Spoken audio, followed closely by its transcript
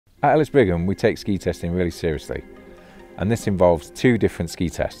At Ellis Brigham, we take ski testing really seriously, and this involves 2 different ski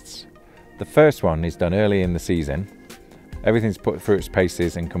tests. The first one is done early in the season. Everything's put through its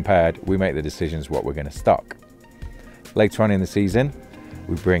paces and compared, we make the decisions what we're going to stock. Later on in the season,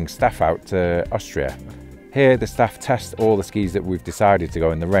 we bring staff out to Austria. Here, the staff test all the skis that we've decided to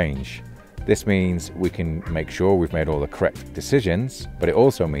go in the range. This means we can make sure we've made all the correct decisions, but it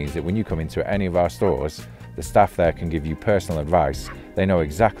also means that when you come into any of our stores, the staff there can give you personal advice. They know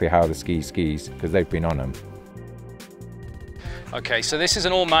exactly how the ski skis because they've been on them. Okay, so this is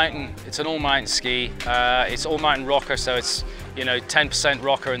an all-mountain. It's an all-mountain ski. It's all-mountain rocker, so it's 10%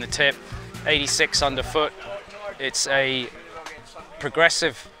 rocker in the tip, 86 underfoot. It's a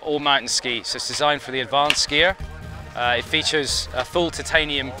progressive all-mountain ski, so it's designed for the advanced skier. It features a full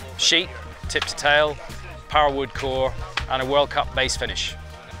titanium sheet, tip to tail, power wood core, and a World Cup base finish.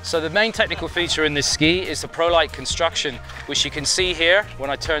 So the main technical feature in this ski is the Prolite construction, which you can see here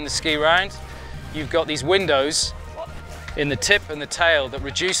when I turn the ski around. You've got these windows in the tip and the tail that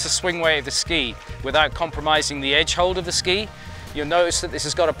reduce the swing weight of the ski without compromising the edge hold of the ski. You'll notice that this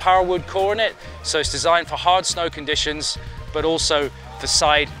has got a power wood core in it, so it's designed for hard snow conditions, but also for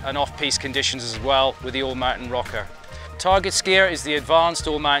side and off-piste conditions as well with the all-mountain rocker. Target skier is the advanced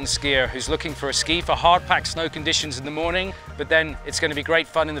all-mountain skier who's looking for a ski for hard-packed snow conditions in the morning, but then it's going to be great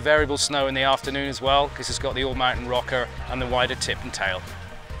fun in the variable snow in the afternoon as well because it's got the all-mountain rocker and the wider tip and tail.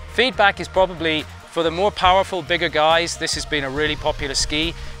 Feedback is probably for the more powerful, bigger guys, this has been a really popular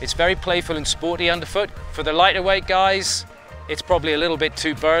ski. It's very playful and sporty underfoot. For the lighter weight guys, it's probably a little bit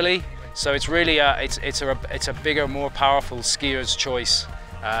too burly, so it's really it's a bigger, more powerful skier's choice,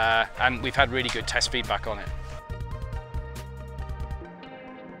 and we've had really good test feedback on it.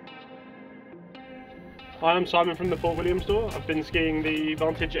 Hi, I'm Simon from the Fort William store. I've been skiing the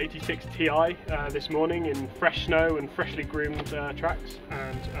Vantage 86 Ti this morning in fresh snow and freshly groomed tracks,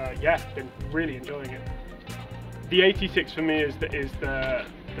 and yeah, been really enjoying it. The 86 for me is the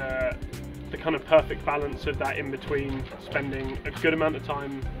kind of perfect balance of that in between spending a good amount of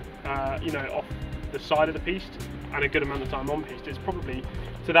time off the side of the piste and a good amount of time on piste. It's probably,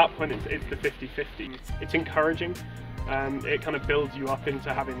 to that point, it's the 50-50. It's encouraging. It kind of builds you up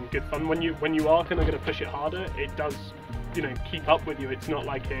into having good fun. When you are kind of going to push it harder, it does, keep up with you. It's not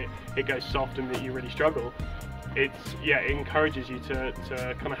like it goes soft and that you really struggle. It encourages you to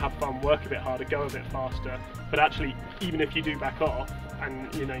kind of have fun, work a bit harder, go a bit faster. But actually, even if you do back off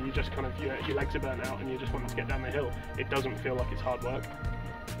and you just kind of your legs are burnt out and you just want to get down the hill, it doesn't feel like it's hard work.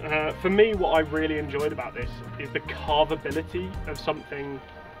 For me, what I really enjoyed about this is the carvability of something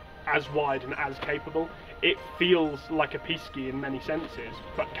as wide and as capable. It feels like a piste ski in many senses,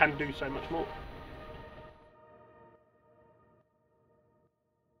 but can do so much more.